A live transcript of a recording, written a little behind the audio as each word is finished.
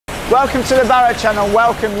Welcome to the Barrett channel,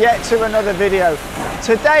 welcome yet to another video.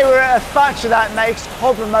 Today we're at a factory that makes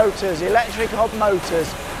hub motors, electric hub motors.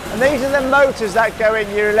 And these are the motors that go in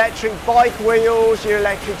your electric bike wheels, your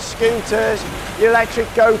electric scooters, your electric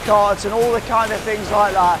go-karts and all the kind of things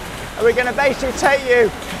like that. And we're going to basically take you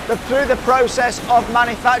through the process of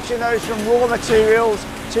manufacturing those from raw materials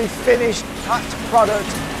to finished product.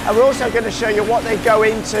 And we're also going to show you what they go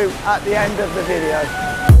into at the end of the video.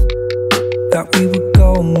 That we were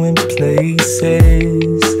going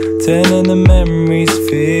places, turning the memories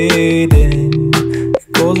fading.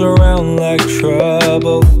 It goes around like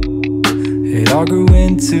trouble, it all grew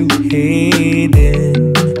into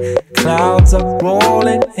hating. Clouds are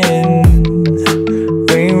rolling in,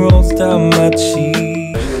 rain rolls down my cheek.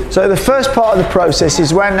 So the first part of the process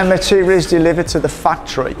is when the material is delivered to the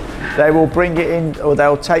factory. They will bring it in, or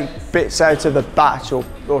they'll take bits out of the batch or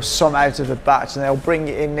some out of the batch, and they'll bring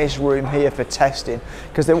it in this room here for testing,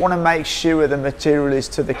 because they want to make sure the material is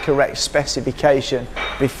to the correct specification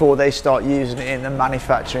before they start using it in the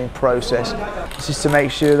manufacturing process. This is to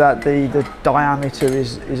make sure that the diameter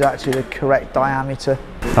is actually the correct diameter.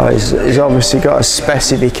 He's obviously got a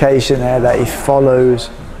specification there that he follows.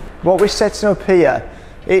 What we're setting up here,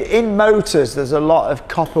 in motors, there's a lot of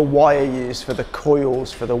copper wire used for the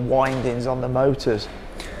coils, for the windings on the motors.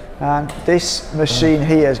 And this machine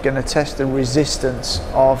here is going to test the resistance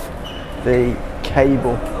of the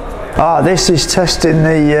cable. This is testing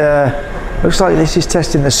looks like this is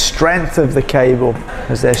testing the strength of the cable.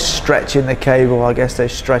 As they're stretching the cable, I guess they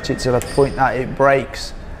stretch it to the point that it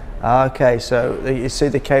breaks. Okay, so you see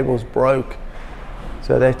the cable's broke.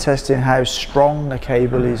 So they're testing how strong the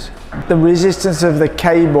cable is. The resistance of the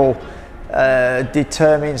cable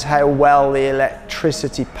determines how well the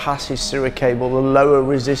electricity passes through a cable. The lower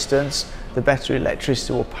resistance, the better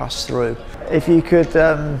electricity will pass through. If you could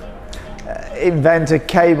invent a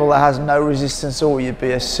cable that has no resistance at all, you'd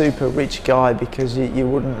be a super rich guy, because you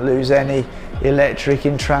wouldn't lose any electric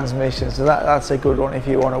in transmission. So that's a good one if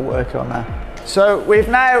you want to work on that. So we've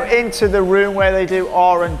now into the room where they do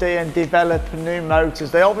R&D and develop new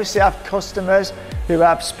motors. They obviously have customers who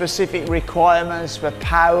have specific requirements for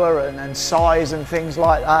power and size and things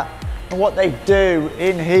like that. And what they do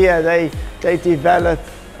in here, they develop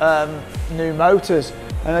new motors.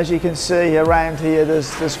 And as you can see around here,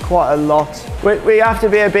 there's quite a lot. We have to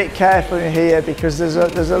be a bit careful in here, because there's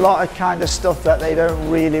a lot of kind of stuff that they don't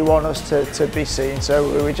really want us to be seeing.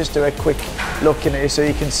 So we just do a quick look in here so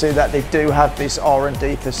you can see that they do have this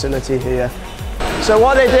R&D facility here. So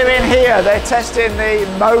what they do in here, they're testing the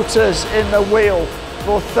motors in the wheel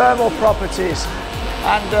for thermal properties.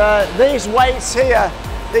 And these weights here,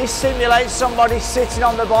 these simulate somebody sitting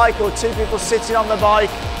on the bike or two people sitting on the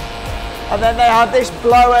bike. And then they have this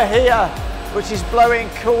blower here, which is blowing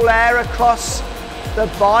cool air across the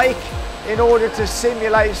bike in order to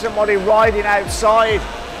simulate somebody riding outside.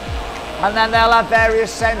 And then they'll have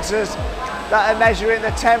various sensors that are measuring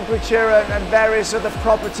the temperature and various other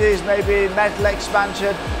properties, maybe metal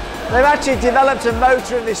expansion. They've actually developed a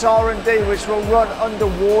motor in this R&D which will run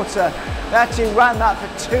underwater. They actually ran that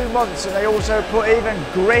for 2 months, and they also put even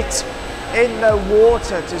grit in the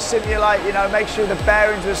water to simulate, make sure the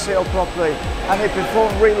bearings were sealed properly, and it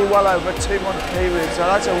performed really well over a 2-month period. So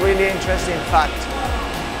that's a really interesting fact.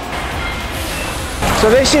 So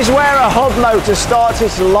this is where a hub motor starts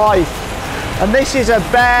its life, and this is a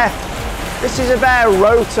bare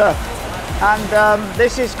rotor, and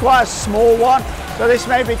this is quite a small one. So this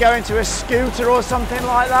may be going to a scooter or something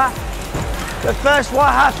like that. But first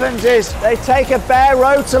what happens is they take a bare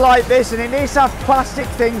rotor like this, and it needs to have plastic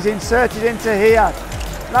things inserted into here.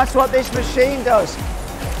 And that's what this machine does.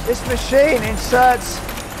 This machine inserts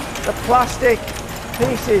the plastic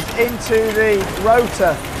pieces into the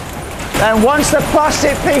rotor. Then once the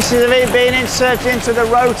plastic pieces have been inserted into the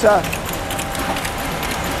rotor,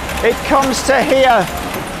 it comes to here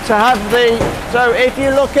to have so if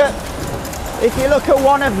you look at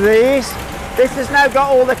one of these, this has now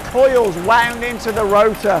got all the coils wound into the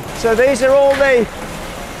rotor. So these are all the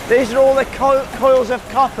coils of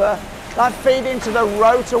copper that feed into the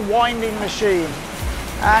rotor winding machine.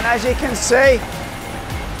 And as you can see,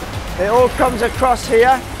 it all comes across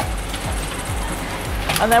here.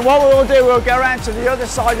 And then what we'll do, we'll go around to the other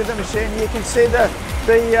side of the machine. You can see the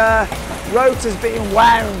rotors being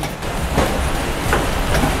wound.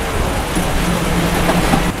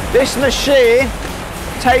 This machine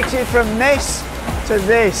takes it from this to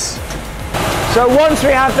this. So once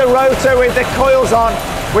we have the rotor with the coils on,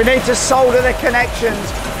 we need to solder the connections.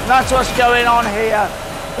 And that's what's going on here.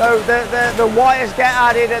 So the wires get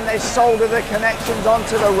added and they solder the connections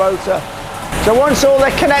onto the rotor. So once all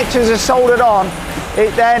the connections are soldered on,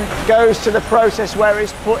 it then goes to the process where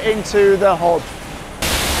it's put into the hub.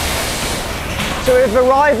 So we've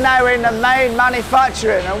arrived now in the main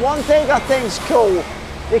manufacturing, and one thing I think is cool,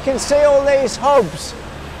 you can see all these hubs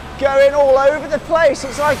going all over the place.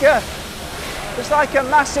 It's like a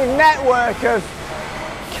massive network of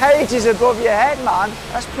cages above your head, man.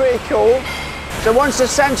 That's pretty cool. So once the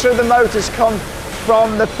centre of the motors come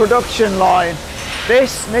from the production line,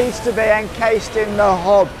 this needs to be encased in the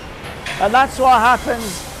hub, and that's what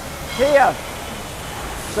happens here.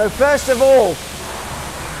 So first of all,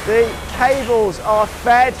 the cables are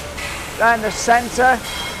fed down the centre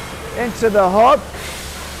into the hub,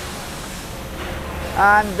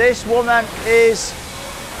 and this woman is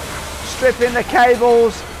stripping the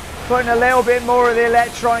cables, putting a little bit more of the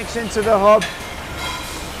electronics into the hub,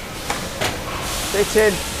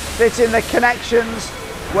 fitting the connections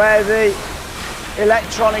where the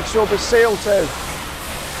electronics will be sealed to.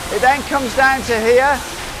 It then comes down to here.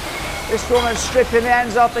 This woman's stripping the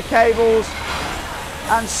ends off the cables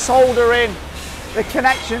and soldering the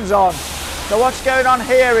connections on. So what's going on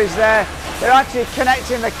here is they're actually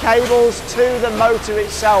connecting the cables to the motor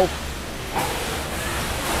itself.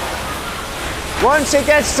 Once it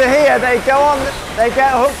gets to here, they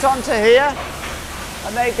get hooked onto here,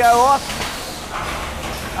 and they go up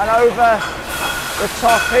and over the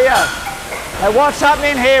top here. Now what's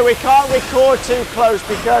happening here, we can't record too close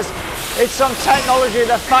because it's some technology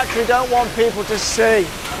the factory don't want people to see.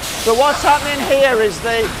 But what's happening here is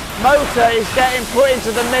the motor is getting put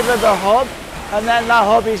into the middle of the hub, and then the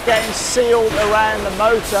hub is getting sealed around the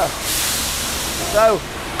motor. So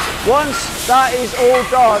once that is all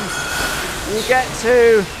done, you get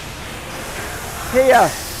to here,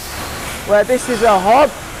 where this is a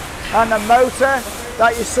hub, and the motor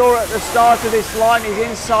that you saw at the start of this line is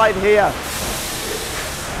inside here.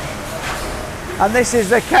 And this is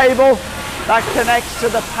the cable that connects to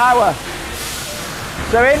the power.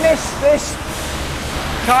 So in this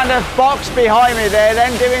kind of box behind me, they're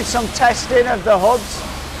then doing some testing of the hubs,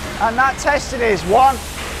 and that testing is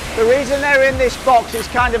the reason they're in this box is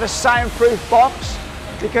kind of a soundproof box,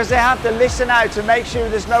 because they have to listen out to make sure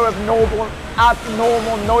there's no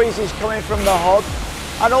abnormal noises coming from the hub,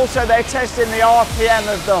 and also they're testing the RPM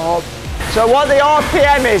of the hub. So what the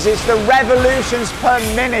RPM is, it's the revolutions per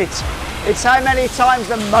minute. It's how many times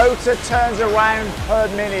the motor turns around per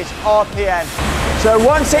minute, RPM. So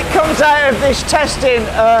once it comes out of this testing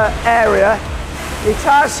area, it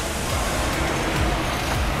has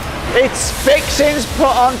its fixings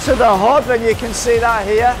put onto the hub, and you can see that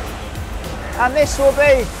here. And this will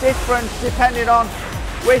be different depending on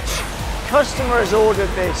which customer has ordered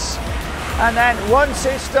this. And then once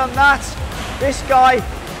it's done that, this guy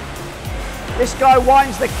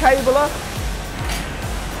winds the cable up,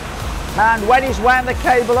 and when he's wound the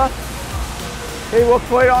cable up, he will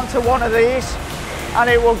put it onto one of these, and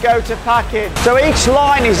it will go to packing. So each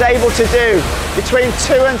line is able to do between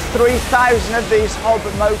 2,000 and 3,000 of these hub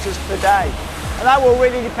motors per day, and that will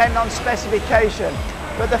really depend on specification.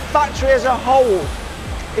 But the factory as a whole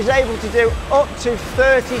is able to do up to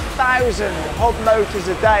 30,000 hub motors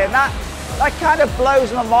a day, and that kind of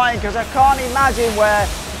blows my mind, because I can't imagine where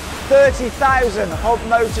 30,000 hub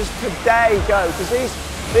motors per day go, because these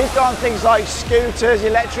go on things like scooters,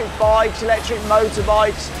 electric bikes, electric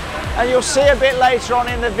motorbikes, and you'll see a bit later on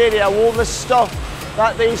in the video all the stuff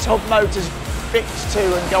that these hub motors fix to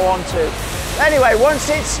and go on to. Anyway, once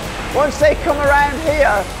they come around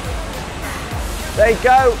here, they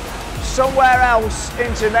go somewhere else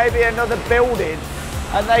into maybe another building,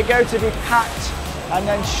 and they go to be packed and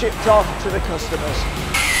then shipped off to the customers.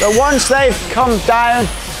 So once they've come down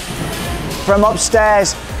from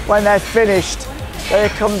upstairs, when they're finished, they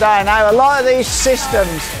come down. Now a lot of these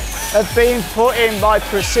systems have been put in by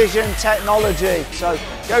Precision Technology, so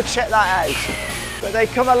go check that out. But they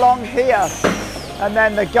come along here, and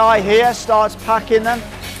then the guy here starts packing them,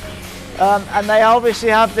 and they obviously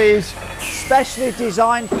have these specially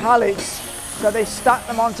designed pallets, so they stack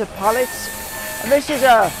them onto pallets, and this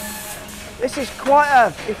is quite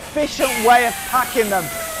an efficient way of packing them.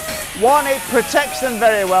 One, it protects them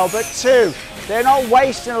very well, but two, they're not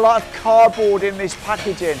wasting a lot of cardboard in this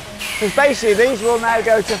packaging, because basically these will now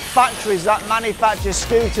go to factories that manufacture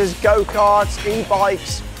scooters, go-karts,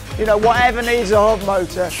 e-bikes, you know, whatever needs a hub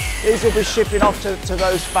motor, these will be shipping off to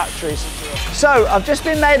those factories. So I've just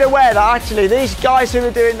been made aware that actually these guys who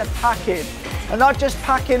are doing the packing are not just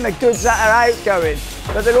packing the goods that are outgoing,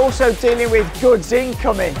 but they're also dealing with goods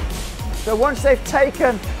incoming. So once they've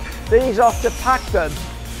taken these off to pack them,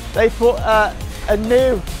 they put a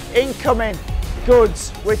new incoming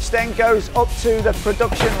goods, which then goes up to the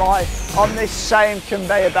production line on this same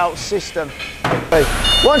conveyor belt system.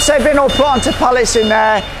 Once they've been all put onto pallets in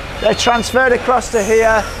there, they're transferred across to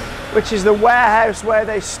here, which is the warehouse where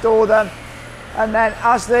they store them. And then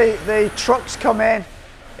as the trucks come in,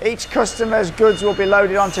 each customer's goods will be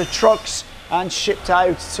loaded onto trucks and shipped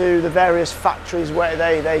out to the various factories where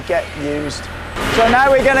they get used. So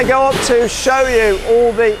now we're going to go up to show you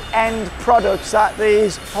all the end products that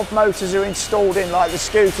these hub motors are installed in, like the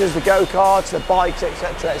scooters, the go-karts, the bikes,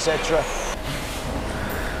 etc, etc.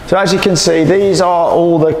 So as you can see, these are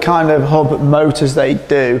all the kind of hub motors they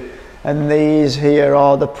do, and these here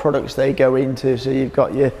are the products they go into. So you've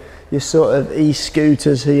got your sort of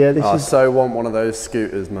e-scooters here. I so want one of those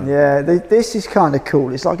scooters, man. Yeah, this is kind of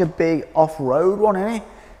cool. It's like a big off-road one, isn't it?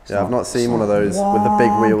 Yeah, I've not seen one of those with the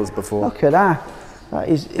big wheels before. Look at that.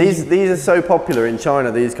 These are so popular in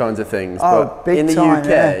China, these kinds of things, but in the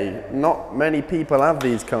UK, not many people have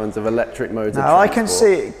these kinds of electric motor transport. I can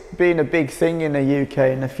see it being a big thing in the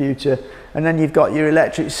UK in the future. And then you've got your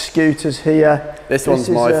electric scooters here. This one's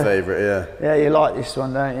my favourite, yeah. Yeah, you like this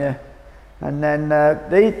one, don't you? And then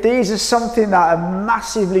these are something that are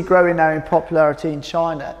massively growing now in popularity in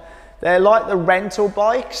China. They're like the rental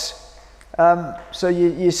bikes. So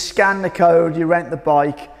you scan the code, you rent the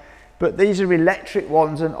bike. But these are electric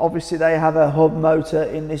ones, and obviously they have a hub motor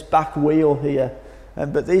in this back wheel here.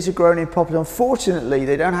 But these are growing in popularity. Unfortunately,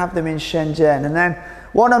 they don't have them in Shenzhen. And then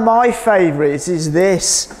one of my favourites is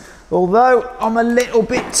this. Although I'm a little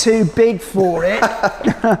bit too big for it,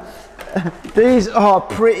 these are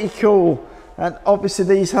pretty cool. And obviously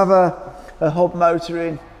these have a hub motor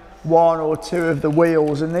in one or two of the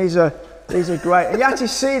wheels, and these are great. And you actually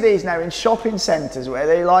see these now in shopping centres where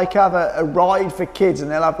they like have a ride for kids, and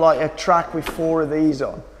they'll have like a track with 4 of these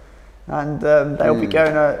on, and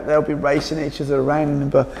they'll be racing each other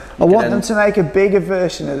around. But I want them to make a bigger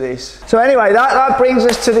version of this. So anyway, that brings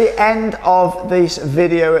us to the end of this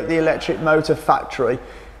video at the Electric Motor Factory.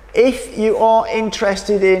 If you are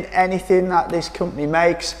interested in anything that this company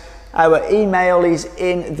makes, our email is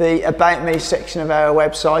in the About Me section of our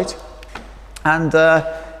website. And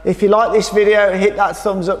if you like this video, hit that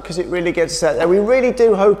thumbs up, because it really gets us out there. We really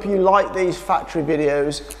do hope you like these factory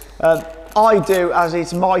videos. I do, as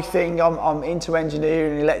it's my thing. I'm into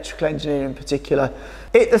engineering, electrical engineering in particular.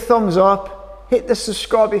 Hit the thumbs up, hit the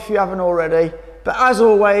subscribe if you haven't already. But as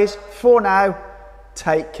always, for now,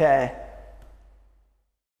 take care.